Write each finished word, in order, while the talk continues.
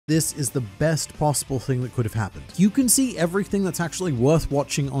this is the best possible thing that could have happened. You can see everything that's actually worth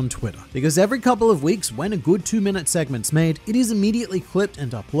watching on Twitter, because every couple of weeks when a good 2-minute segment's made, it is immediately clipped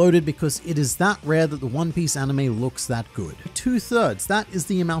and uploaded because it is that rare that the One Piece anime looks that good. 2/3, that is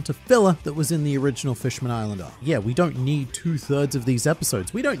the amount of filler that was in the original Fishman Island arc. Yeah, we don't need 2/3 of these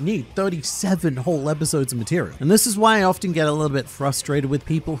episodes. We don't need 37 whole episodes of material. And this is why I often get a little bit frustrated with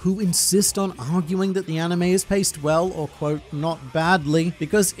people who insist on arguing that the anime is paced well or quote, not badly,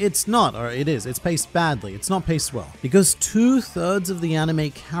 because it's not, or it is, it's paced badly. It's not paced well. Because 2/3 of the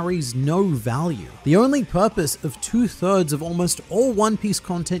anime carries no value. The only purpose of 2/3 of almost all One Piece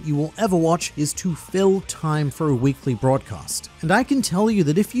content you will ever watch is to fill time for a weekly broadcast. And I can tell you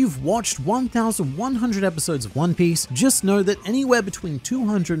that if you've watched 1,100 episodes of One Piece, just know that anywhere between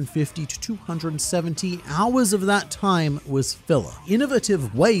 250 to 270 hours of that time was filler.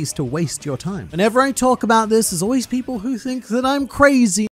 Innovative ways to waste your time. Whenever I talk about this, there's always people who think that I'm crazy.